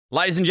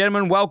Ladies and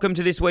gentlemen, welcome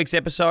to this week's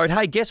episode.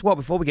 Hey, guess what?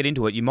 Before we get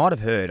into it, you might have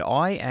heard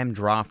I am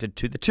drafted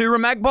to the Toora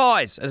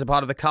Magpies as a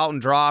part of the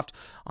Carlton draft.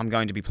 I'm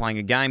going to be playing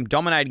a game,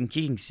 dominating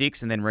kicking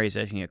six and then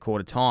resetting at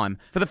quarter time.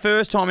 For the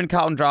first time in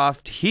Carlton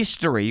draft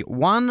history,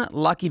 one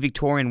lucky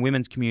Victorian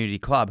women's community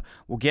club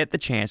will get the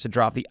chance to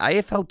draft the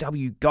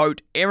AFLW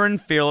GOAT, Erin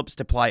Phillips,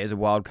 to play as a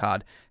wild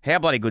card. How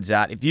bloody good's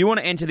that? If you want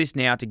to enter this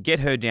now to get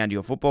her down to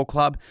your football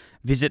club,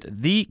 visit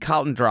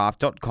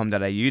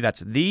thecarltondraft.com.au.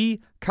 That's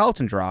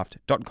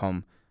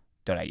thecarltondraft.com.au.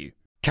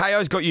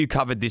 KO's got you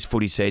covered this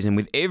footy season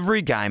with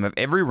every game of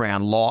every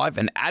round live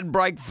and ad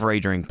break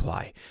free during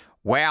play.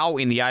 Wow,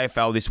 in the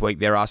AFL this week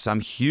there are some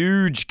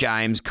huge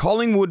games.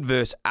 Collingwood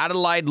versus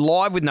Adelaide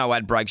live with no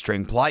ad breaks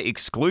during play,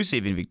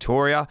 exclusive in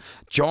Victoria.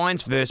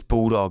 Giants versus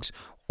Bulldogs.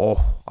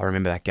 Oh, I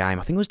remember that game.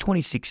 I think it was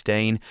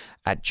 2016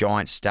 at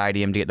Giants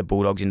Stadium to get the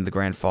Bulldogs into the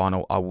grand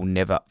final. I will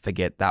never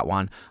forget that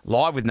one.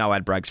 Live with no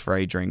ad breaks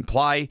free during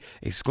play,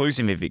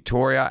 exclusive in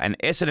Victoria. And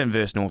Essendon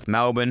versus North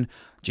Melbourne.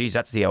 Geez,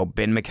 that's the old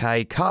Ben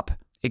McKay Cup.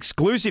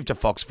 Exclusive to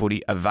Fox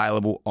Footy,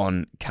 available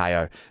on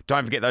KO.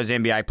 Don't forget those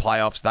NBA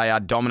playoffs. They are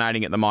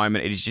dominating at the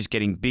moment. It is just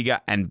getting bigger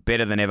and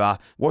better than ever.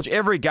 Watch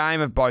every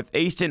game of both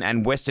Eastern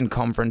and Western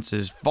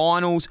Conferences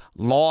finals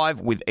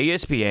live with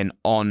ESPN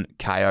on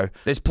KO.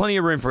 There's plenty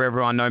of room for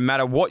everyone, no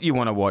matter what you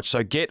want to watch.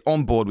 So get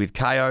on board with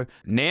KO,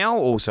 now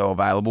also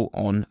available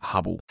on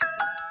Hubble.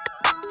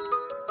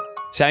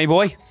 Sammy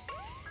boy,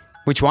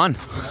 which one?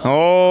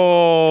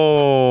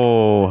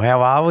 Oh,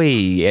 how are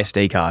we,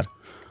 SD card?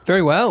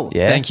 Very well,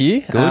 Yeah. thank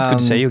you. Good to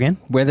see you again.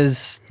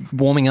 Weather's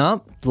warming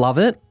up, love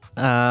it.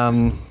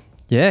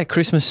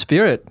 Christmas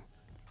spirit.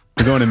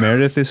 You're going to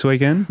Meredith this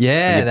weekend?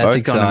 Yeah, You're that's both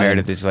exciting. going to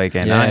Meredith this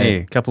weekend, Yeah. aren't A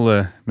you? couple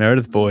of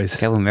Meredith boys.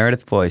 Couple of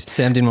Meredith boys.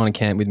 Sam didn't want to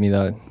camp with me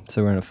though,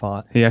 so we're in a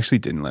fight. He actually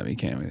didn't let me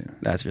camp with him.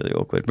 That's really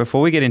awkward.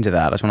 Before we get into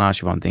that, I just want to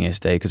ask you one thing,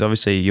 SD, because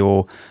obviously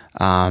you're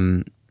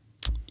doing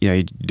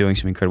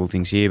some incredible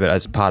things here, but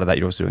as part of that,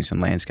 you're also doing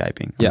some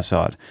landscaping on the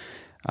side.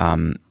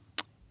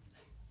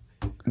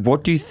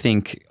 What do you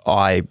think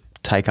I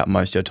take up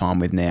most of your time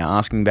with now?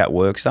 Asking about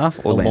work stuff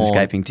or The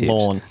landscaping tips?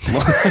 Lawn.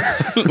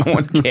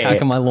 Lawn care. How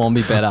can my lawn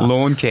be better?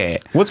 Lawn care.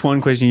 What's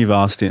one question you've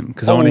asked him?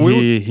 Because I want to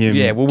hear him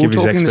Yeah, well, we give were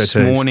his talking expertise.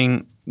 this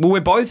morning. Well,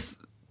 we're both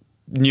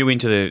new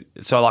into the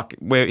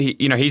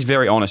he's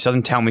very honest.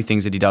 Doesn't tell me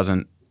things that he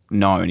doesn't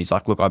know, and he's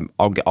like, "Look,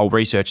 I'll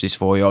research this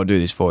for you. I'll do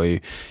this for you."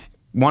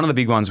 One of the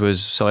big ones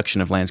was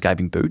selection of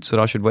landscaping boots that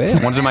I should wear.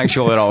 I wanted to make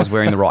sure that I was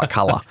wearing the right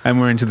colour. And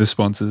we're into the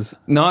sponsors.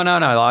 No.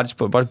 I just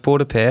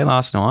bought a pair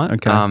last night.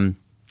 Okay.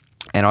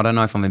 And I don't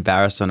know if I'm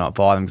embarrassed or not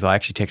by them because I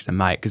actually texted a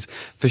mate. Because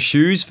for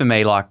shoes, for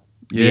me, like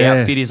the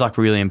outfit is like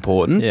really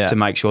important to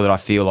make sure that I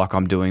feel like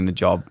I'm doing the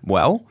job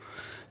well.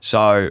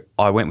 So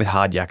I went with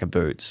hard yakka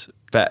boots.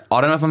 But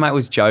I don't know if my mate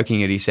was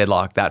joking and he said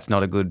like that's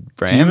not a good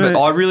brand. But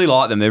I really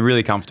like them. They're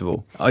really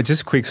comfortable.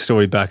 Just a quick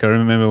story back. I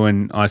remember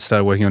when I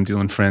started working on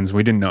Dylan Friends,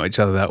 we didn't know each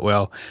other that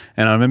well.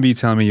 And I remember you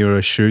telling me you were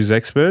a shoes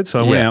expert.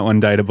 So I went out one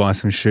day to buy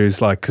some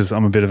shoes, because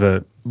I'm a bit of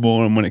a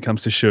moron when it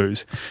comes to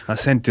shoes. I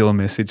sent Dylan a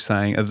message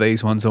saying, "Are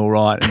these ones all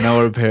right?" And they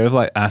were a pair of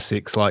like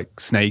Asics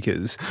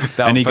sneakers.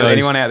 And he For goes,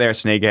 anyone out there a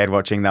sneakerhead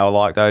watching, they were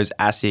like those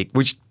ASIC,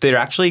 which they're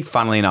actually,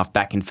 funnily enough,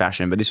 back in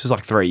fashion, but this was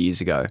like 3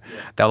 years ago.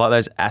 They were like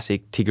those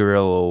ASIC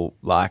Tiggeril,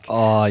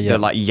 the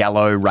like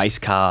yellow race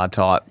car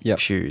type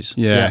shoes.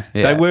 Yeah.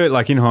 They were,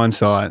 in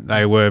hindsight,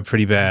 they were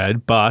pretty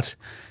bad, but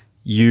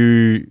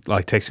you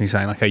text me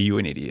saying "Hey, you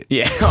an idiot."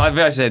 Yeah,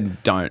 I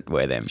said don't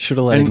wear them. Should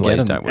have let him get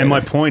them. Don't wear And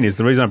my them. point is,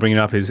 the reason I bring it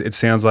up is it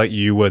sounds like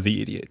you were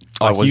the idiot.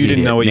 I was you the didn't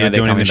idiot. know what you Now were they're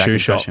doing in the coming back shoe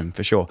shop. fashion,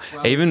 for sure.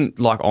 Even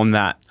on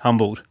that,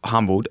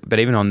 Humbled. but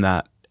even on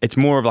that, it's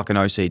more of like an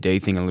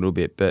OCD thing a little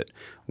bit. But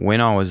when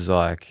I was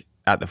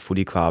at the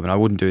footy club, and I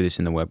wouldn't do this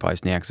in the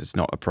workplace now because it's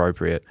not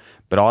appropriate,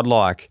 but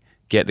I'd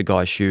get the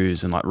guys'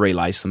 shoes and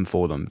relace them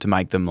for them to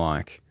make them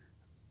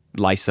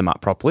lace them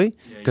up properly.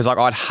 Because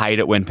I'd hate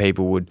it when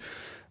people would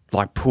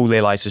pull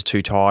their laces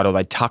too tight or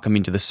they tuck them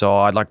into the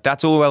side.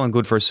 That's all well and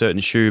good for a certain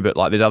shoe, but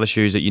there's other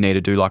shoes that you need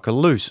to do a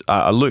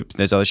loop.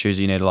 There's other shoes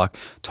that you need to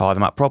tie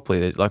them up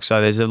properly.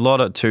 So there's a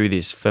lot to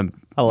this.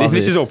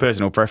 This is all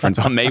personal preference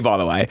on me, by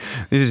the way.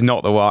 This is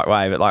not the right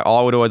way, but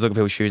I would always look at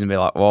people's shoes and be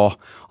like, "Oh,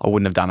 I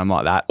wouldn't have done them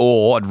like that,"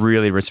 or I'd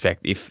really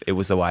respect if it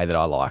was the way that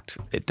I liked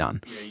it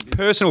done.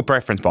 Personal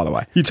preference, by the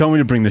way. You told me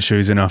to bring the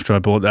shoes in after I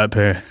bought that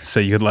pair so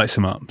you could lace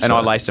them up. And I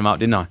laced them up,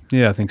 didn't I?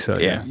 Yeah, I think so.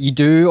 Yeah. You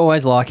do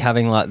always like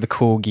having the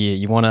cool gear.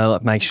 You want to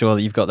make sure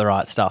that you've got the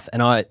right stuff,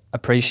 and I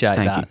appreciate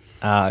that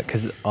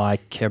because I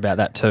care about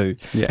that too.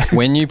 Yeah.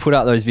 When you put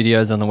up those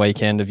videos on the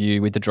weekend of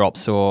you with the drop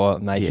saw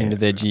making the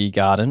veggie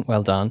garden,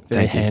 well done,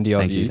 very handy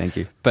of you. Thank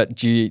you. But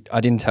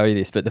I didn't tell you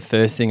this, but the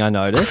first thing I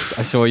noticed,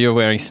 I saw you were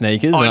wearing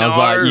sneakers, and I was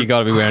like, you got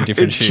to be wearing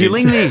different it's shoes.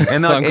 Killing me.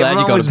 And so I'm glad you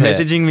everyone got was a pair.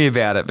 messaging me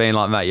about it, being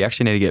like, "Mate, you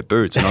actually need to get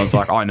boots." And I was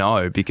like, "I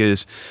know,"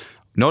 because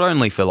not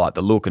only for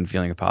the look and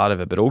feeling a part of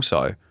it, but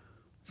also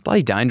it's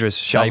bloody dangerous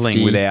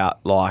shoveling without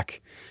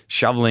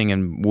shoveling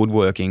and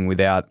woodworking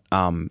without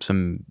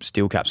some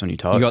steel caps on your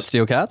toes. You got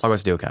steel caps? I got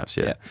steel caps,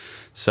 yeah.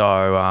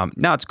 So,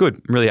 no, it's good.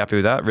 I'm really happy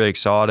with that. Really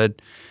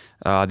excited.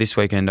 this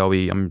weekend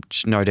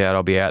no doubt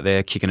I'll be out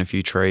there kicking a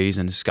few trees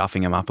and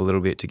scuffing them up a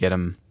little bit to get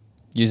them.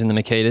 Using the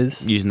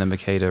Makitas? Using the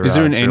Makita. Is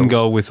there an end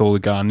goal with all the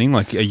gardening?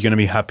 Like, are you going to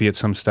be happy at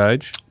some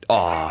stage?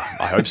 Oh,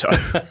 I hope so.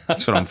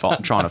 That's what I'm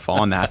trying to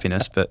find, the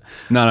happiness. But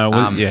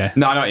yeah.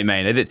 No, I know what you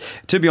mean.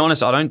 To be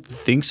honest, I don't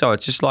think so.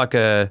 It's just like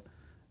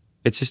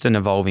it's just an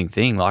evolving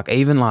thing. Like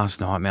even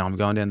last night, man, I'm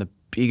going down the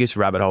biggest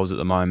rabbit holes at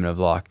the moment of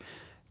like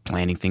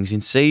planting things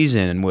in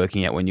season and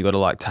working out when you got to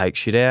like take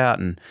shit out.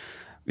 And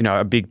you know,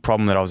 a big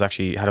problem that I was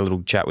actually had a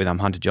little chat with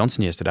Hunter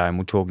Johnson yesterday, and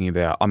we're talking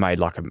about I made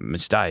like a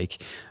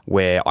mistake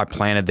where I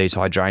planted these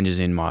hydrangeas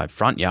in my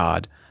front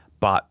yard,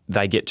 but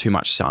they get too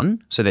much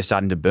sun, so they're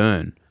starting to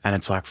burn. And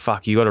it's like,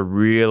 fuck, you got to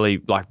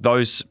really like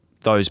those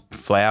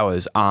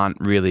flowers aren't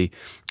really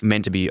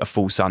meant to be a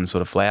full sun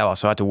sort of flower.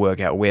 So I had to work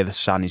out where the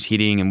sun is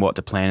hitting and what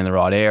to plant in the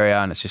right area.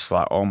 And it's just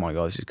like, oh my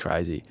God, this is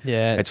crazy.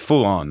 Yeah. It's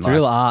full on. It's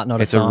real art,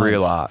 not a science. It's a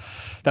real art.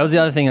 That was the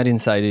other thing I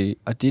didn't say to you.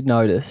 I did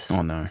notice.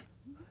 Oh no.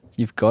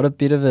 You've got a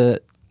bit of a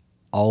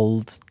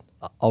old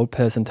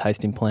person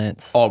taste in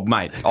plants. Oh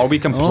mate, I'll be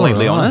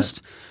completely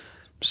honest.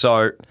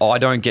 So I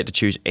don't get to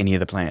choose any of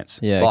the plants.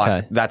 Yeah, like,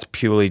 okay. That's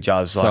purely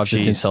Juz. So like I've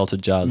just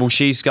insulted Juz. Well,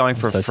 she's going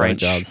for a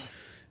French. Juz.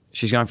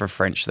 She's going for a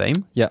French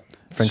theme. Yep.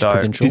 French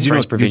provincial.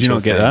 Did you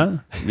not get that?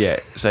 Yeah.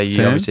 So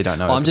you obviously don't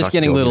know. I'm just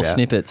getting little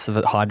snippets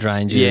of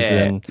hydrangeas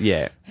and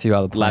a few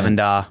other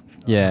plants. Lavender.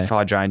 Yeah.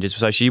 Hydrangeas.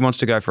 So she wants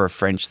to go for a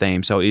French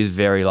theme. So it is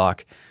very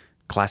like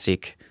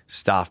classic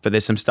stuff. But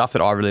there's some stuff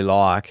that I really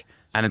like.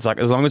 And it's like,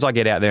 as long as I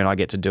get out there and I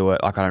get to do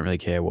it, like I don't really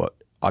care what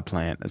I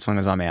plant as long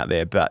as I'm out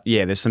there. But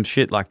yeah, there's some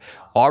shit like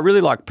I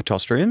really like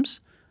Pitostriums.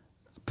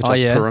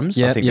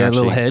 Pittosporums, I think they're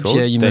little hedge. called.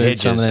 Yeah, you moved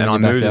some of them. And I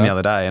moved them the backyard.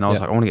 other day, and I was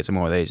like, I want to get some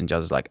more of these. And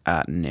Juz was like,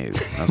 no. I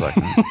was like,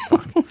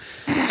 fuck.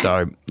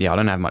 So yeah, I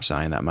don't have much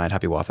saying that, mate.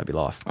 Happy wife, happy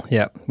life.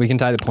 Yeah, we can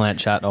take the plant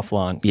chat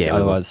offline. Yeah,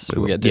 otherwise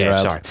we'll get derailed.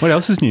 Yeah, sorry. What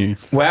else is new?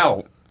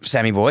 Well,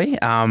 Sammy boy,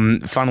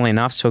 funnily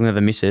enough, talking to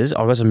the missus,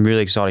 I've got some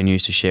really exciting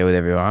news to share with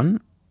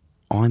everyone.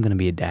 I'm going to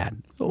be a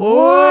dad. What?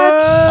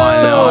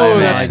 I know,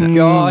 that's man.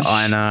 gosh.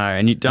 I know,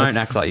 and you don't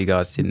act like you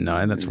guys didn't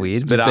know. That's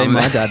weird. But Been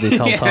my dad this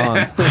whole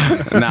time.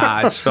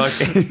 Nah, it's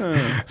fucking.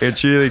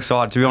 It's really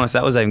exciting. To be honest,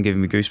 that was even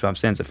giving me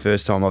goosebumps. Then it's the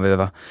first time I've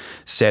ever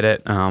said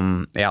it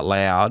out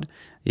loud.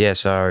 Yeah,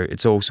 so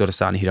it's all sort of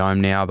starting to hit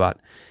home now. But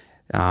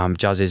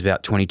Juz is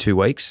about 22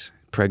 weeks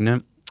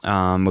pregnant.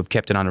 We've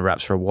kept it under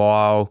wraps for a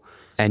while.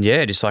 And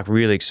yeah, just like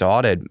really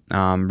excited,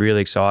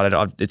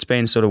 It's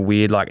been sort of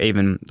weird, like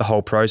even the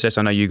whole process.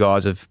 I know you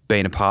guys have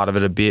been a part of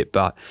it a bit,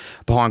 but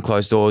behind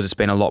closed doors, it's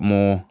been a lot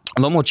more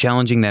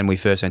challenging than we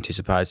first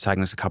anticipated. It's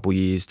taken us a couple of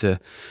years to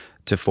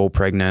fall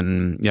pregnant,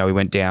 and you know we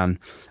went down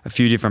a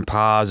few different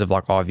paths of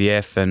like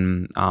IVF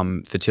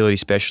and fertility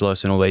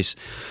specialists and all these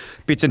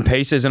bits and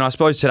pieces. And I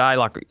suppose today,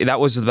 like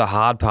that was the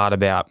hard part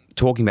about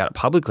talking about it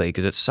publicly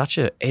because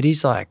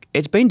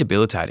it's been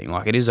debilitating.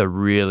 Like it is a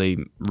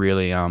really,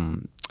 really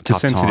It's a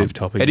sensitive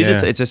time. topic. It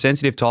is. It's a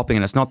sensitive topic,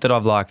 and it's not that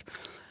I've like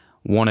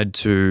wanted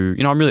to.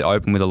 You know, I'm really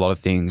open with a lot of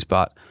things,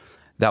 but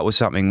that was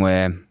something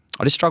where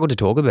I just struggled to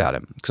talk about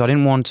it because I just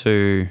didn't want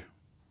to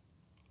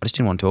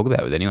talk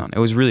about it with anyone. It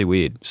was really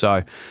weird.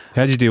 So,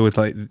 how did you deal with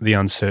like the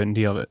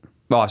uncertainty of it?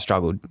 I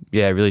struggled.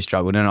 Yeah, really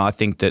struggled, and I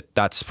think that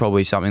that's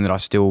probably something that I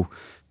still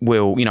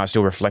will,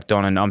 still reflect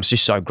on. And I'm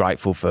just so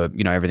grateful for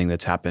everything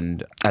that's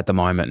happened at the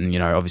moment, and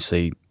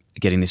obviously.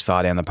 Getting this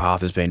far down the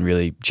path has been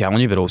really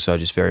challenging, but also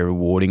just very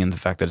rewarding. And the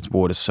fact that it's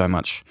brought us so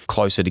much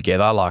closer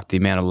together, like the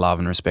amount of love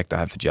and respect I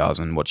have for Juz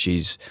and what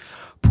she's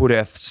put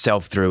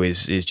herself through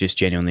is just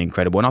genuinely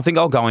incredible. And I think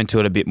I'll go into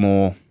it a bit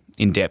more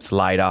in depth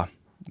later.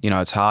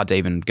 It's hard to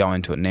even go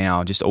into it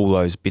now, just all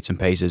those bits and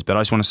pieces. But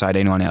I just want to say to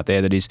anyone out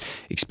there that is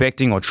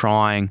expecting or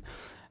trying,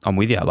 I'm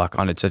with you. Like,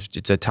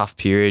 it's a tough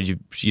period.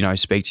 You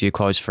speak to your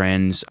close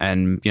friends,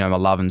 and my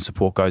love and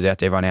support goes out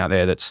to everyone out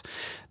there that's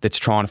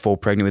trying to fall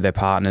pregnant with their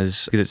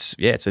partners. Because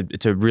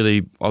it's a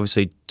really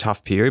obviously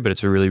tough period, but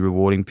it's a really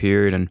rewarding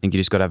period. And I think you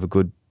just got to have a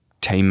good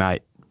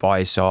teammate by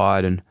your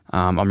side. And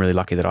I'm really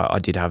lucky that I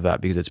did have that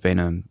because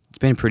I'm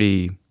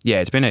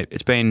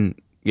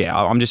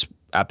just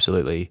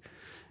absolutely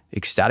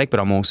ecstatic, but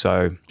I'm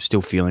also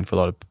still feeling for a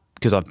lot of.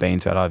 Because I've been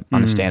through it, I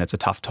understand it's a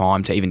tough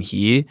time to even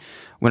hear.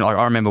 When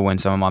I remember when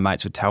some of my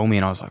mates would tell me,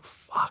 and I was like,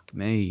 "Fuck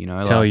me,"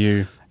 Tell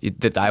you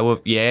that they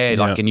were,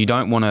 and you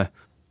don't want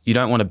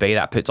to be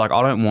that. It's like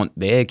I don't want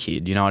their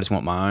kid, I just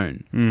want my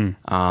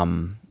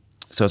own.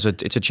 So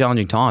it's a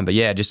challenging time, but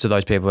yeah, just to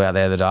those people out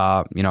there that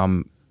are,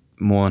 I'm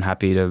more than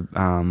happy to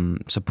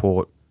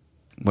support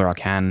where I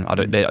can.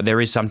 There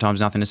is sometimes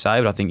nothing to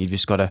say, but I think you've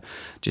just got to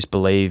just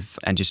believe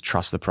and just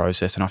trust the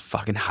process. And I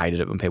fucking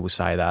hated it when people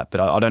say that, but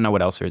I don't know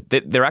what else there is.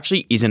 There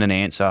actually isn't an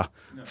answer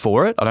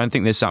for it. I don't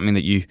think there's something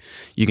that you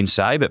can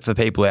say, but for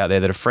people out there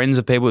that are friends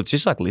of people, it's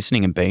just like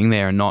listening and being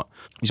there and not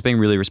just being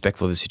really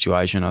respectful of the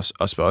situation,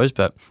 I suppose.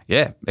 But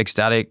yeah,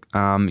 ecstatic,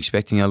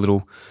 expecting a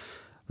little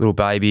little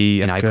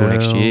baby in April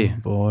next year.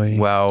 Boy.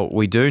 Well,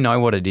 we do know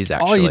what it is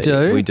actually. Oh, you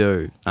do? We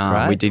do.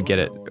 Right. We did get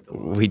it.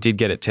 We did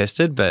get it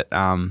tested, but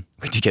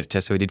we did get it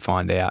tested. We did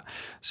find out.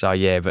 So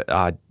yeah, but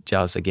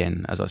Jazz,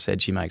 again, as I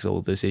said, she makes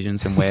all the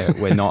decisions, and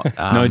we're not.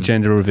 No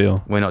gender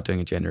reveal. We're not doing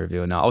a gender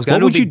reveal. No, I was What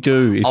going. would you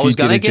do if I you was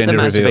did going a to get the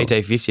gender Mazda reveal?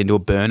 BT50 and do a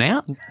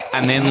burnout,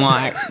 and then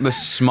like the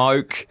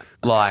smoke,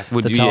 like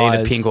would The be either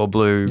tyres. pink or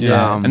blue.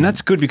 Yeah, and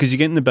that's good because you're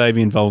getting the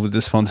baby involved with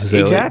the sponsors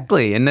early.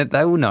 exactly, and that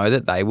they will know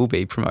that they will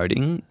be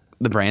promoting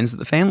the brands that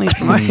the family is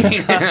promoting.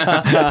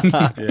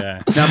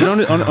 Yeah. No,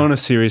 but on a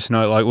serious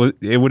note, like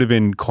it would have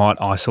been quite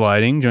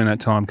isolating during that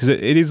time because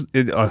it is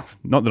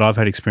not that I've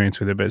had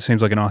experience with it, but it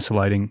seems like an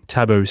isolating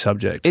taboo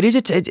subject. It is.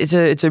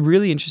 It's a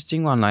really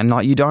interesting one, and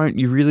like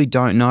you really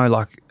don't know,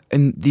 like,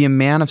 and the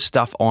amount of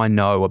stuff I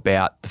know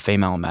about the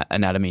female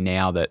anatomy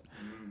now that,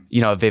 you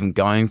know, of even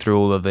going through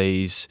all of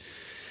these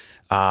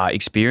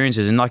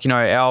experiences, and like, you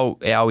know,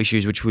 our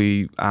issues, which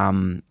we,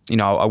 you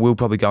know, I will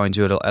probably go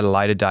into it at a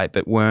later date,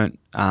 but weren't.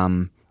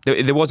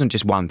 There wasn't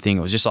just one thing.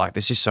 It was just like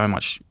there's just so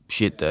much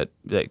shit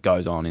that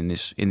goes on in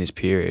this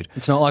period.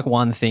 It's not like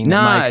one thing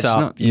that makes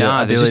up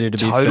your there's ability to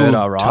just be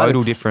fertile, right?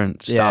 total It's-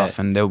 different yeah. stuff,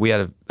 and we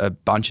had a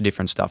bunch of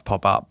different stuff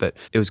pop up. But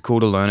it was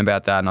cool to learn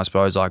about that, and I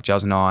suppose like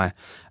Jazz and I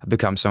have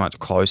become so much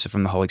closer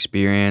from the whole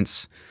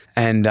experience.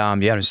 And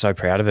yeah, I'm so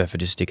proud of her for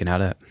just sticking at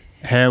it.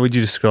 How would you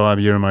describe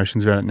your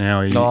emotions about it now?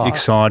 Are you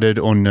excited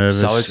or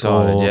nervous? So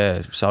excited, or-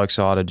 yeah, so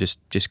excited,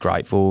 just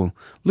grateful,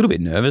 a little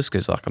bit nervous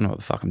because like I don't know what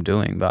the fuck I'm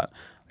doing, but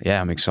yeah,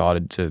 I'm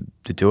excited to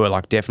do it.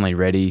 Like definitely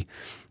ready.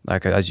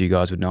 Like as you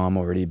guys would know, I'm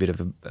already a bit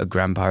of a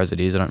grandpa as it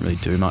is. I don't really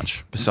do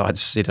much besides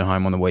sit at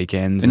home on the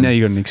weekends. And now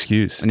you got an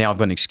excuse. And now I've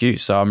got an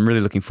excuse, so I'm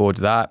really looking forward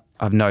to that.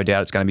 I've no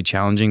doubt it's going to be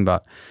challenging,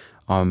 but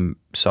I'm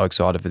so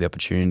excited for the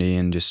opportunity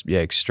and just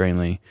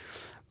extremely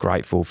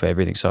grateful for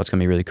everything. So it's going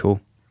to be really cool.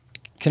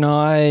 Can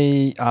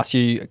I ask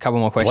you a couple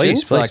more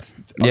questions? Please. Like,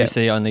 Yeah.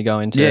 obviously, only go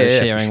into Yeah,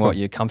 for sharing sure. what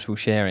you're comfortable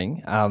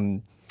sharing.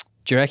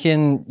 Do you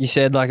reckon you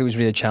said like it was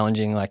really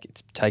challenging, like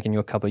it's taken you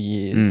a couple of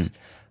years,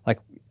 like,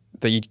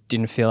 but you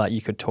didn't feel like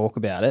you could talk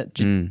about it?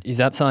 Is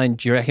that something?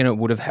 Do you reckon it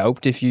would have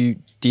helped if you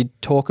did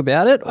talk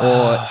about it,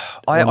 or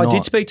I did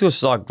not? speak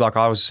to like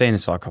I was seeing a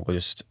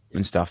psychologist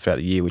and stuff throughout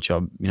the year, which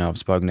I've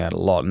spoken about a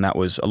lot, and that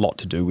was a lot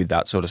to do with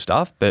that sort of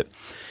stuff. But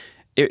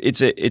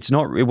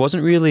it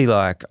wasn't really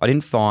like I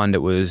didn't find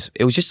it was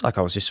just like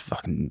I was just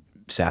fucking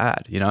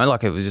sad, you know,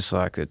 like it was just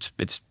like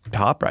it's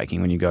heartbreaking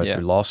when you go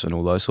through loss and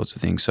all those sorts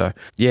of things. So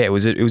yeah, it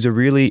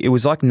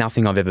was like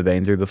nothing I've ever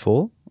been through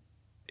before.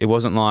 It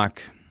wasn't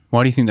like.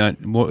 Why do you think that?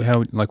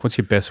 What's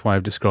your best way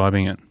of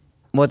describing it?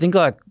 Well, I think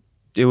like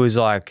it was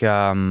like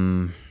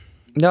no,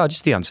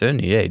 just the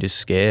uncertainty. Yeah, you're just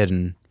scared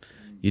and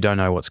you don't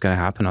know what's going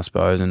to happen, I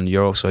suppose, and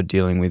you're also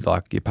dealing with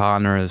like your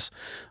partner as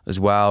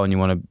well, and you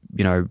want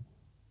to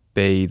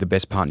be the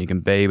best partner you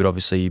can be, but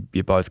obviously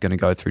you're both going to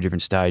go through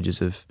different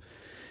stages of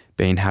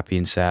being happy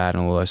and sad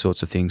and all those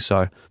sorts of things.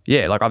 So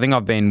yeah, like I think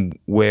I've been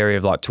wary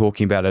of like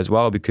talking about it as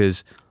well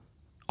because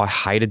I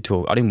hated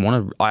talk.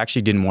 I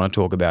actually didn't want to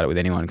talk about it with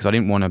anyone because I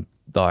didn't want to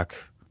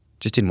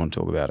just didn't want to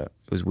talk about it.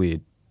 It was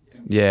weird.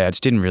 Yeah, I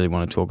just didn't really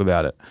want to talk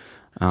about it.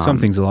 Some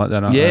things are like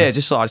that, aren't Yeah, they? I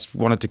just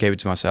wanted to keep it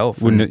to myself.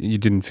 You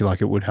didn't feel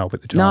like it would help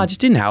at the time? No, it just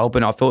didn't help.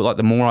 And I thought like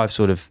the more I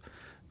sort of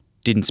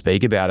didn't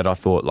speak about it, I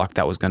thought like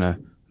that was going to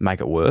make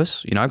it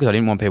worse, you know, because I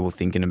didn't want people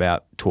thinking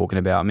about talking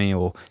about me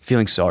or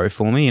feeling sorry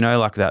for me, you know,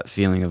 like that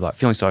feeling of like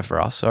feeling sorry for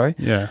us, sorry.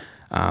 Yeah.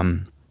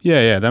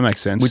 Yeah, that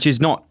makes sense. Which is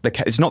not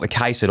it's not the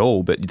case at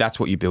all, but that's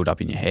what you build up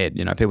in your head.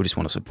 You know, people just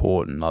want to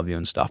support and love you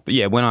and stuff. But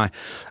yeah, when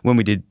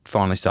we did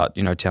finally start,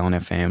 you know, telling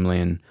our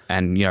family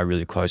and you know,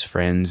 really close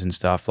friends and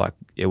stuff, like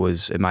it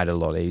made it a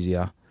lot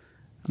easier.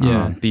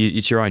 Yeah. But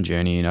it's your own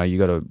journey, you know, you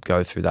got to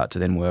go through that to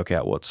then work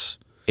out what's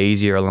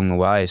easier along the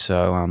way.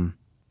 So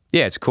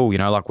yeah, it's cool, you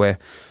know, like we're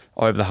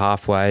over the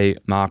halfway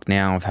mark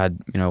now. I've had,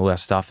 you know, all our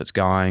stuff that's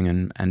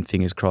going and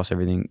fingers crossed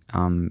everything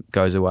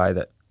goes the way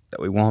that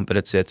we want, but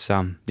it's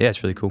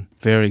really cool.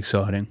 Very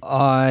exciting.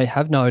 I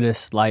have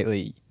noticed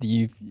lately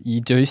you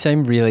do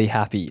seem really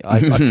happy. I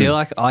feel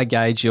like I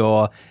gauge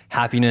your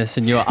happiness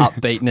and your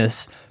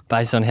upbeatness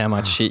based on how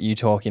much shit you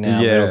talk in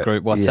our little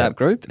group, WhatsApp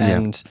group,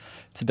 and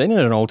it's been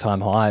at an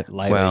all-time high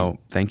lately. Well,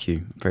 thank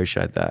you,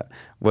 appreciate that.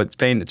 Well, it's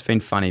been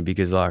funny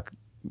because like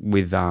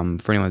with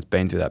for anyone that's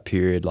been through that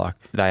period, like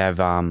they have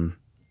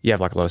you have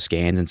like a lot of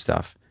scans and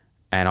stuff.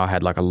 And I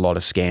had like a lot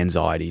of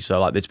scan-anxiety. So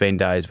like there's been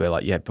days where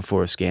like, yeah,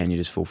 before a scan, you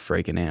just feel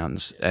freaking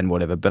out and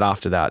whatever. But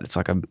after that, it's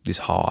like this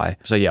high.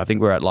 So yeah, I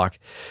think we're at like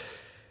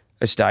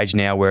a stage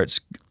now where it's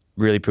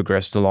really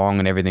progressed along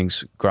and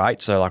everything's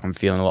great. So like I'm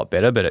feeling a lot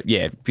better. But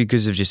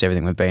because of just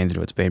everything we've been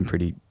through, it's been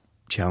pretty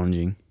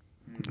challenging.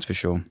 That's for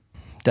sure.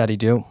 Daddy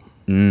Dill.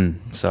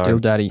 So Dill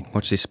Daddy.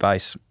 Watch this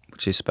space.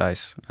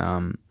 I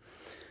don't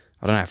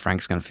know how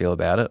Frank's going to feel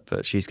about it,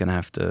 but she's going to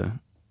have to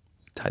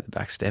take the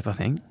back step, I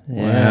think.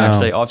 Yeah. Wow.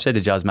 Actually, I've said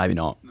to Jazz, maybe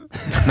not.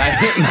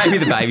 maybe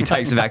the baby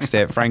takes the back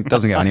step. Frank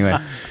doesn't go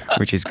anywhere,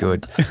 which is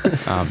good.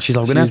 She's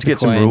like, we're going to have to get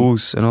some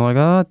rules. And I'm like,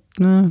 oh,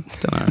 no,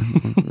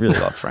 don't know. I really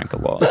like Frank a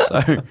lot,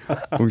 so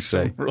we'll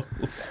see.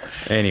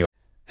 Anyway.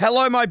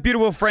 Hello, my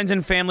beautiful friends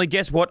and family.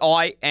 Guess what?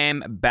 I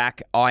am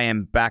back.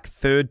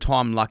 Third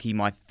time lucky.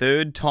 My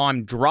third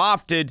time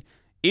drafted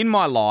in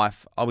my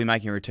life. I'll be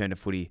making a return to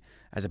footy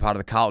as a part of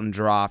the Carlton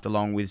draft,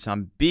 along with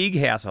some big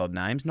household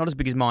names. Not as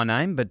big as my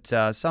name, but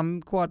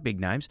some quite big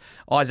names.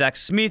 Isaac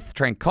Smith,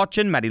 Trent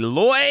Cotchin, Matty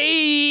Lloyd,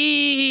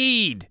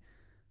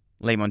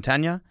 Lee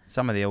Montagna,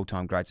 some of the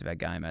all-time greats of our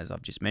game, as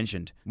I've just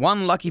mentioned.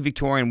 One lucky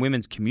Victorian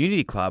Women's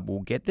Community Club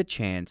will get the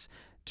chance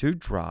to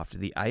draft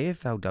the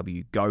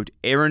AFLW GOAT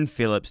Erin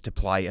Phillips to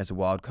play as a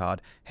wild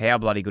card. How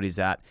bloody good is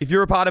that? If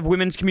you're a part of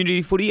women's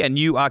community footy and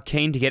you are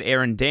keen to get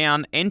Erin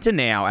down, enter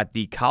now at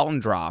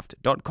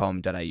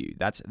thecarltondraft.com.au.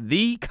 That's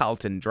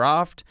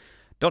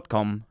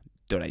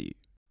thecarltondraft.com.au.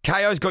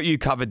 KO's got you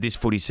covered this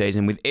footy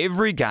season with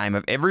every game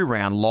of every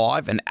round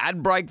live and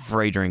ad break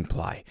free during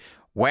play.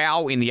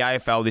 Wow, in the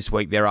AFL this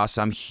week, there are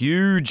some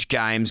huge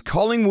games.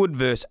 Collingwood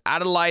versus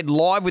Adelaide,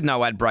 live with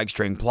no ad breaks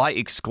during play,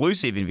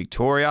 exclusive in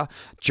Victoria.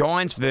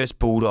 Giants versus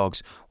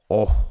Bulldogs.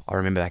 Oh, I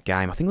remember that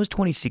game. I think it was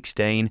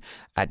 2016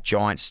 at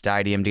Giants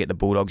Stadium to get the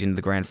Bulldogs into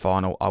the grand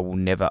final. I will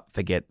never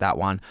forget that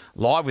one.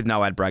 Live with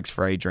no ad breaks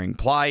free during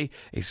play,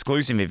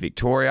 exclusive in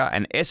Victoria.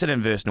 And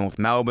Essendon versus North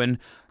Melbourne.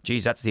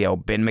 Geez, that's the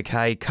old Ben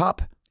McKay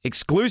Cup.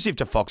 Exclusive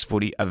to Fox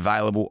Footy,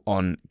 available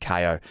on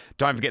KO.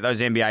 Don't forget those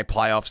NBA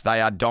playoffs.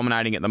 They are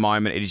dominating at the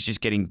moment. It is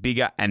just getting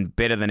bigger and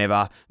better than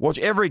ever. Watch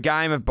every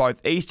game of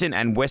both Eastern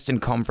and Western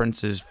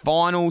Conferences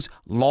finals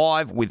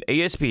live with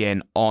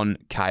ESPN on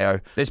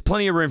KO. There's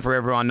plenty of room for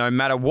everyone, no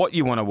matter what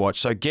you want to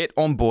watch. So get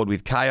on board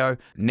with KO.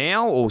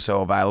 Now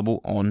also available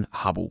on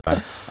Hubble.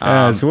 So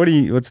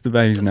what's the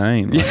baby's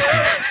name?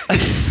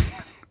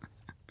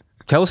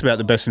 Tell us about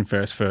the best and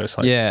fairest first.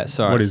 What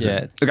is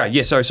it? Okay,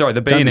 yeah, so sorry,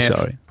 the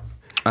BNF.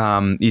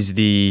 Is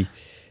the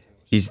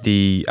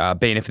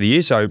BNF of the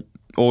year. So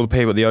all the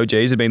people, the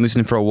OGs, have been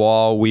listening for a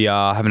while. We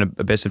are having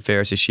a best and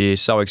fairest this year.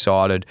 So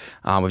excited.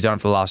 We've done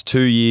it for the last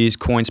 2 years.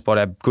 CoinSpot,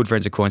 our good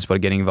friends at CoinSpot, are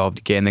getting involved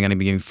again. They're going to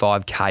be giving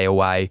 $5,000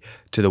 away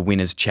to the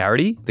winner's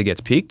charity that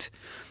gets picked.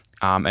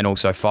 And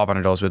also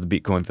 $500 worth of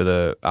Bitcoin for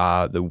the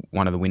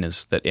one of the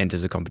winners that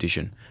enters the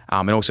competition.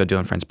 And also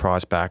Dylan Friends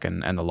prize back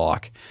and the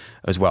like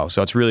as well.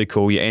 So it's really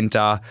cool. You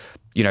enter,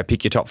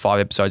 pick your top 5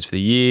 episodes for the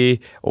year.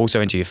 Also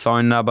enter your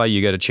phone number. You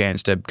get a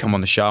chance to come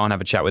on the show and have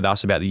a chat with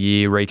us about the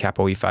year, recap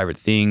all your favourite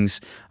things,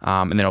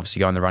 and then obviously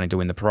go in the running to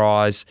win the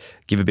prize,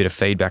 give a bit of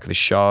feedback of the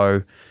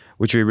show,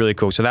 which would be really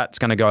cool. So that's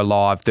going to go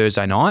live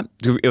Thursday night.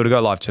 It'll go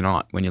live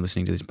tonight when you're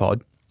listening to this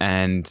pod.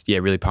 And yeah,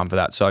 really pumped for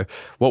that. So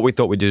what we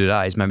thought we'd do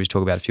today is maybe just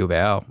talk about a few of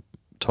our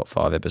top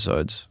 5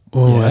 episodes.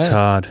 Oh, that's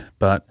hard,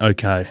 but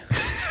okay.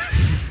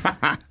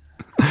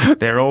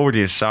 They're all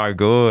just so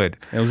good.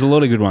 There was a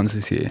lot of good ones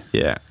this year.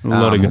 Yeah. A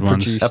lot of good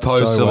ones.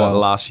 Opposed to the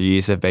last few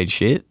years have been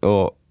shit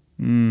or...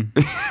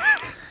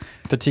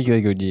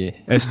 Particularly good year.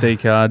 SD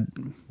card,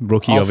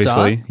 rookie, obviously.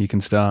 Start. You can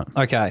start.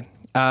 Okay.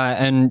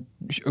 And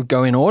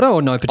go in order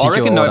or no particular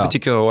order? I reckon no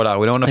particular order.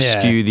 We don't want to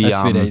skew the... that's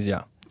a bit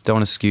easier. Don't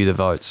want to skew the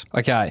votes.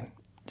 Okay.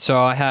 So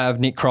I have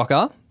Nick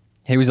Crocker.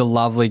 He was a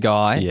lovely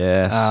guy.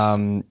 Yes. I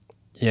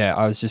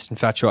was just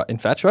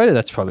infatuated.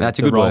 That's probably a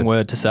the wrong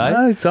word to say. No,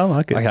 I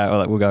like it. Okay,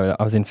 well, we'll go with that.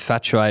 I was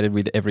infatuated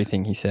with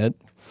everything he said.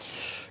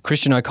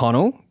 Christian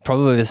O'Connell,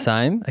 probably the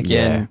same.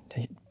 Again,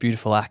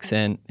 beautiful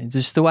accent.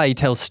 Just the way he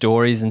tells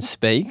stories and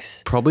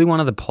speaks. Probably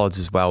one of the pods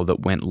as well that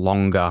went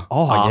longer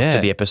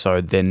after the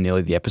episode than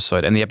nearly the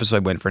episode. And the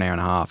episode went for an hour and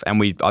a half. And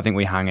I think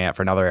we hung out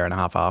for another hour and a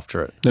half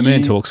after it. The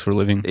man talks for a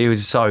living. It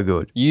was so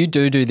good. You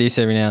do this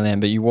every now and then,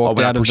 but you walked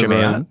out of the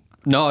room.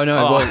 No.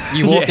 Well,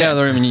 you walked out of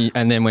the room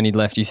and then when he'd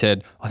left, you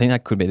said, I think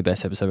that could be the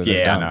best episode we've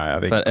ever done. I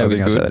know. But it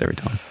was good. I say that every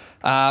time.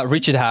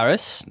 Richard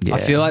Harris. Yeah. I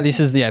feel like this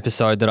is the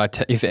episode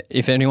that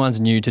if anyone's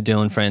new to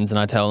Dylan Friends and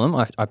I tell them,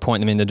 I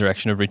point them in the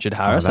direction of Richard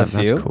Harris. I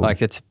feel cool.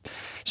 Like it's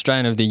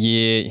Australian of the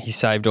Year. He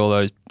saved all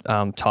those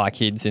Thai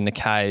kids in the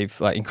cave.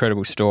 Like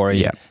incredible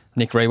story. Yeah.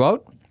 Nick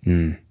Riewoldt.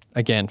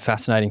 Again,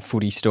 fascinating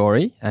footy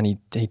story, and he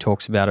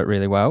talks about it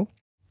really well.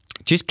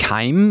 Just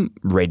came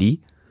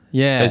ready.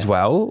 Yeah. As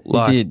well.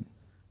 He did.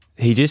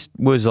 He just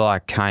was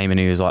came and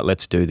he was like,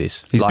 let's do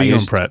this. He's big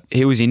on prep.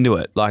 He was into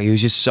it. He was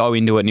just so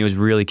into it and he was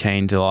really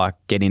keen to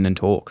get in and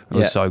talk. It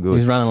was so good. He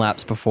was running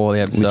laps before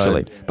the episode.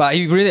 Literally. But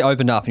he really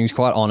opened up and he was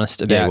quite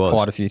honest about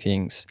quite a few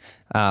things.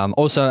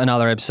 Also,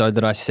 another episode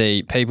that I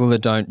see, people that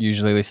don't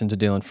usually listen to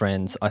Dylan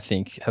Friends, I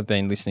think, have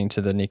been listening to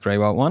the Nick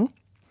Riewoldt one.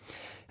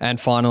 And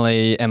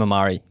finally, Emma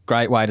Murray.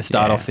 Great way to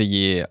start off the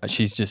year.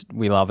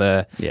 We love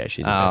her. Yeah,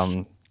 she's the best.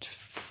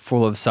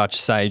 Full of such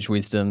sage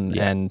wisdom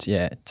and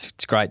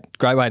it's great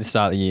way to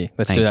start the year.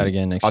 Let's do that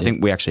again next year. I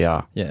think we actually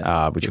are,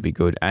 which will be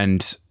good.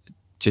 And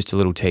just a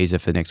little teaser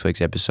for next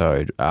week's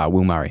episode,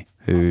 Will Murray,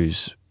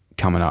 who's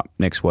coming up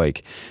next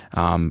week.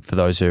 For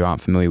those who aren't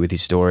familiar with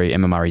his story,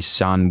 Emma Murray's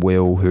son,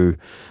 Will, who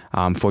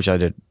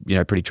fortunately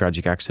had a pretty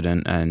tragic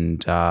accident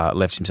and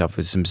left himself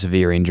with some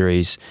severe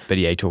injuries. But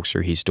he talks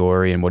through his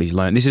story and what he's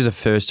learned. This is the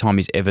first time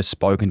he's ever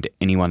spoken to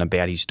anyone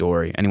about his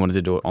story, and he wanted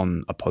to do it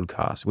on a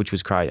podcast, which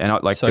was great. And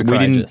so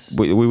courageous.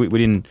 We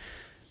didn't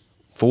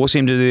force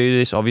him to do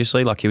this,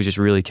 obviously. Like, he was just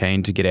really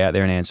keen to get out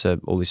there and answer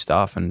all this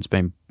stuff. And it's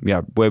been,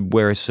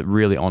 we're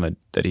really honoured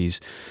that he's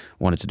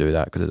wanted to do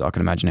that, because I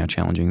can imagine how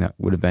challenging that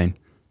would have been.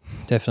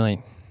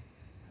 Definitely.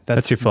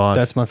 That's your 5.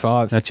 That's my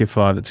 5. That's your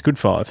 5. It's a good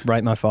 5.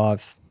 Rate my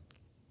 5.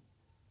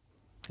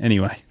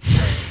 Anyway,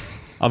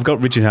 I've got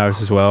Richard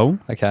Harris as well.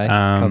 Okay,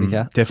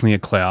 copycat. Definitely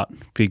a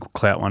big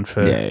clout one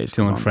for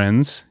Dylan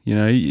Friends. You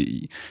know,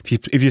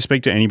 if you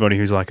speak to anybody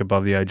who's like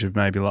above the age of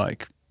maybe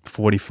like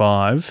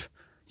 45,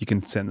 you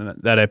can send them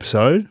that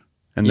episode,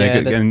 and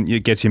and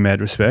it gets you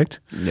mad respect.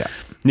 Yeah,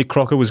 Nick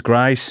Crocker was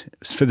great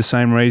for the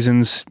same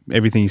reasons.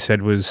 Everything he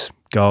said was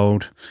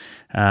gold.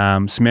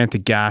 Samantha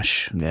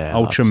Gash,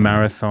 ultra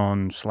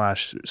marathon /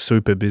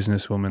 super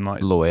businesswoman,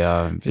 like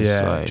lawyer,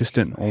 just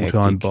an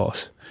all-time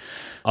boss.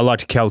 I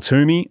liked Cal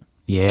Toomey.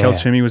 Yeah, Cal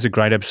Toomey was a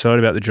great episode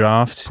about the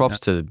draft. Props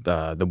to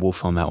the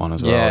Wolf on that one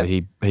as well.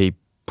 He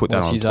put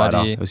that on his Twitter.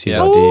 idea? It was his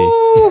idea.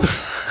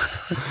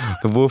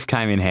 The Wolf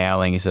came in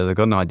howling. He says, "I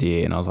got an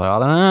idea," and I was like, "I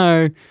don't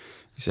know."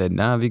 He said,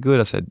 "No, it'd be good."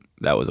 I said,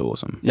 "That was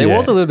awesome." There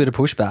was a little bit of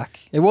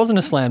pushback. It wasn't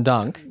a slam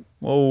dunk.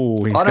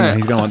 Oh, he's gonna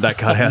want that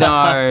cut out. No,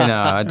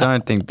 I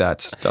don't think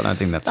that's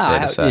fair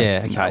to say.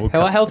 Yeah, okay.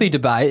 A healthy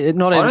debate.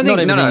 Not everything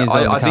is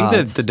on the I think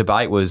cards. the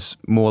debate was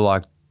more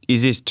like,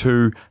 is this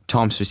too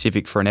time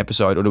specific for an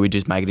episode, or do we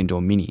just make it into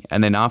a mini?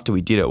 And then after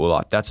we did it, we're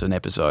like, that's an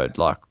episode.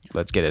 Like,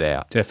 let's get it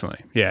out.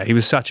 Definitely. Yeah, he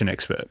was such an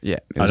expert. Yeah,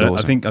 it was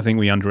awesome. I think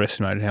we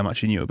underestimated how much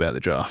he knew about the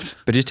draft.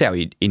 But just how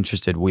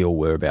interested we all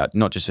were about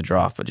not just the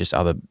draft, but just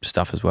other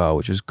stuff as well,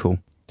 which was cool.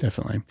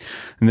 Definitely.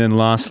 And then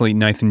lastly,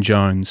 Nathan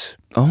Jones.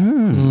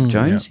 Oh,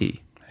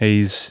 Jonesy. Yeah.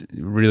 He's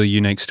a really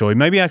unique story.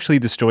 Maybe actually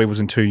the story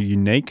wasn't too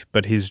unique,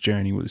 but his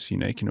journey was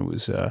unique, and it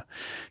was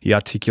he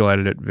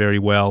articulated it very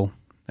well.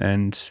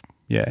 And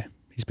yeah,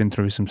 he's been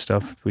through some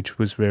stuff which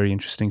was very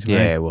interesting to me.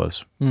 Yeah, it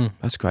was.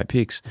 That's great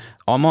picks.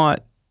 I'll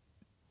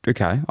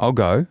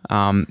go.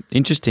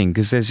 Interesting,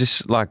 because there's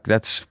just like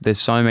there's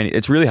so many.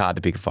 It's really hard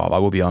to pick a 5. I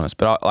will be honest,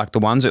 but like the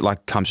ones that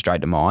like come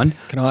straight to mind.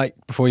 Can I,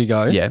 before you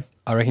go? Yeah.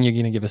 I reckon you're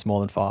going to give us more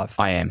than 5.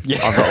 I am. Yeah.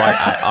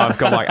 I've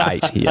got like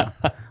 8 here.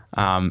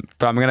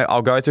 But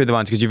I'll go through the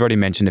ones because you've already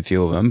mentioned a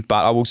few of them.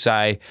 But I will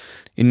say,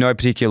 in no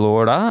particular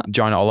order,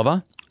 Jonah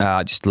Oliver.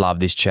 Just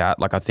love this chat.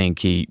 Like, I think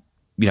he,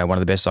 one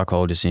of the best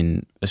psychologists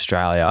in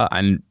Australia,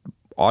 and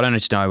I don't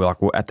just know, like,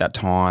 at that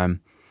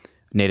time,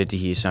 needed to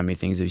hear so many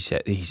things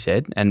that he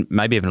said, and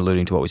maybe even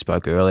alluding to what we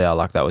spoke earlier.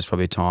 Like, that was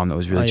probably a time that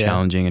was really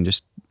challenging, and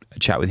just a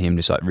chat with him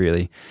just like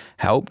really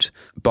helped.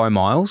 Bo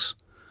Miles.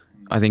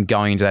 I think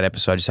going into that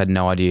episode, just had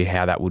no idea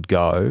how that would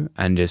go,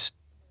 and just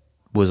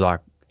was like,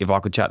 if I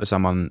could chat to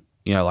someone,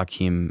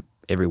 like him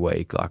every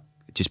week, like,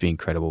 it'd just be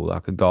incredible.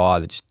 Like, a guy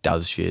that just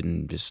does shit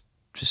and just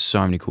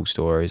so many cool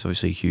stories.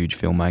 Obviously a huge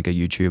filmmaker,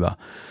 YouTuber.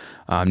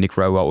 Nick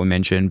Rowell, we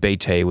mentioned.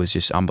 BT was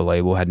just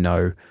unbelievable. Had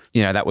no,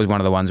 that was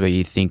one of the ones where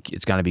you think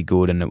it's going to be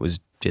good, and it was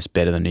just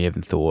better than you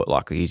even thought.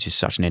 Like, he's just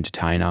such an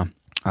entertainer.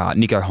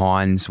 Nico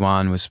Hines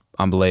one was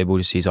unbelievable,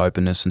 just his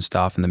openness and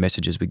stuff and the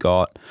messages we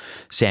got.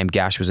 Sam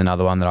Gash was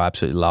another one that I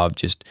absolutely loved,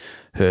 just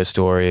her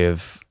story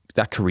of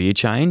that career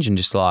change and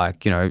just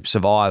like,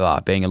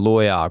 Survivor, being a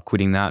lawyer,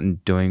 quitting that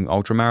and doing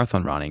ultra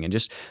marathon running, and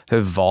just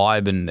her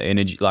vibe and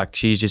energy. Like,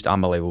 she's just an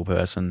unbelievable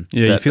person.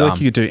 Yeah, you feel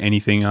like you could do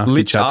anything after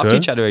you chat to her. After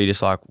you chat to her, you're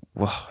just like,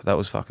 wow, that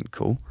was fucking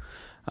cool.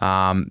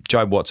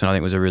 Joe Watson, I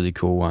think, was a really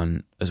cool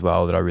one as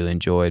well that I really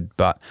enjoyed.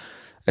 But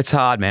it's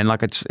hard, man.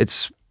 Like,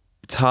 it's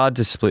hard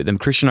to split them.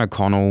 Christian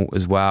O'Connell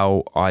as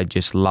well, I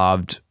just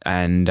loved,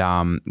 and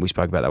we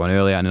spoke about that one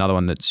earlier. And another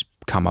one that's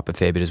come up a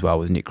fair bit as well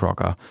was Nick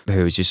Crocker,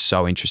 who is just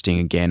so interesting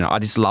again. I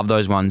just love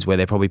those ones where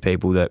they're probably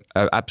people that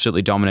are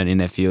absolutely dominant in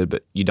their field,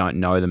 but you don't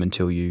know them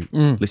until you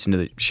listen to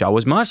the show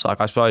as much.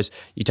 Like, I suppose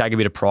you take a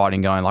bit of pride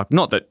in going, like,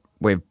 not that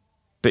we've,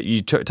 but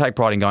you take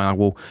pride in going, like,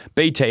 well,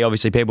 BT,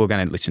 obviously people are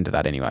going to listen to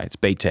that anyway. It's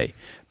BT.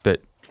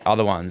 But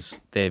other ones,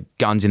 they're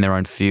guns in their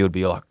own field, but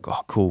you're like,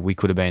 oh, cool, we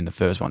could have been the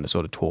first one to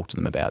sort of talk to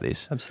them about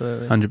this.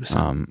 Absolutely.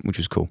 100%. Which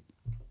was cool.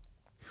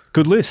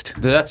 Good list.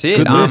 That's it.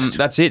 Good list.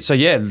 That's it. So,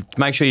 yeah,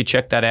 make sure you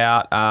check that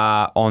out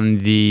on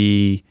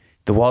the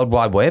World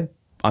Wide Web.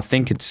 I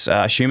think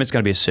assume it's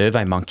going to be a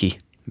Survey Monkey,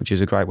 which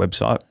is a great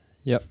website.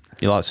 Yep.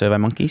 You like Survey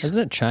Monkeys?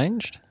 Hasn't it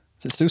changed?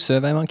 Is it still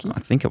Survey Monkey? I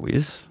think it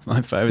is.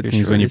 My favourite thing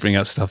is when you bring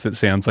up stuff that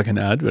sounds like an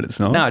ad, but it's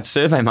not. No, it's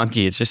Survey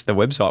Monkey. It's just the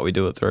website we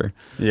do it through.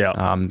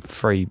 Yeah.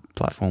 Free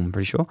platform, I'm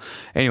pretty sure.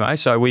 Anyway,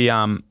 so we're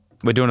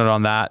doing it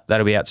on that.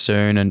 That'll be out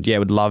soon. And yeah,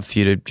 we'd love for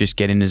you to just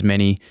get in as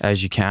many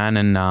as you can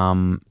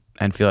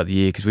and fill out the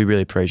year, because we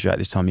really appreciate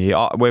this time of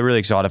year. We're really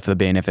excited for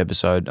the BNF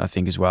episode, I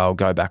think, as well.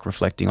 Go back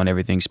reflecting on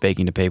everything,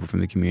 speaking to people from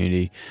the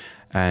community,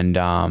 and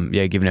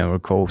giving them a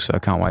call. So I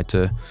can't wait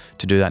to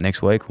do that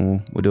next week. We'll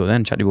do it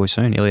then. Chat to you boys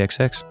soon.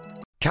 IllyXX.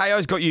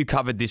 KO's got you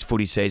covered this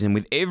footy season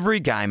with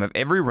every game of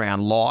every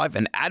round live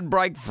and ad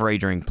break free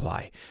during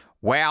play.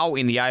 Wow,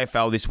 in the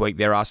AFL this week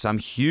there are some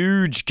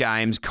huge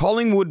games.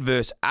 Collingwood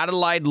versus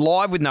Adelaide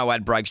live with no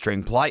ad breaks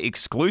during play,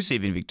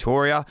 exclusive in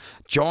Victoria.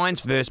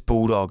 Giants versus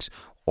Bulldogs.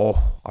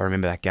 Oh, I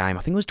remember that game.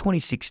 I think it was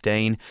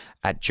 2016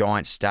 at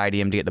Giants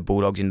Stadium to get the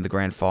Bulldogs into the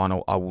grand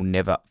final. I will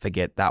never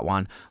forget that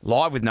one.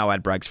 Live with no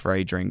ad breaks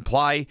free during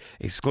play,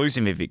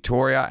 exclusive in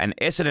Victoria, and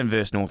Essendon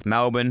versus North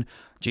Melbourne.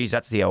 Geez,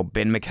 that's the old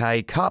Ben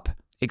McKay Cup.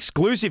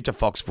 Exclusive to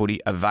Fox Footy,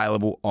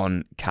 available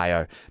on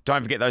Kayo.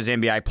 Don't forget those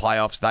NBA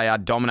playoffs. They are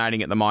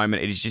dominating at the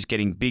moment. It is just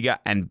getting bigger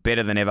and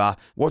better than ever.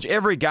 Watch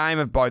every game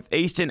of both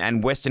Eastern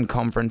and Western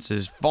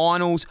Conferences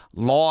finals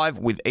live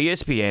with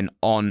ESPN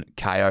on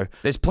Kayo.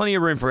 There's plenty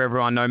of room for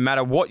everyone, no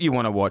matter what you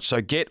want to watch.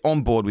 So get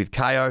on board with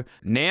Kayo,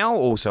 now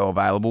also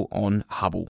available on Hubble.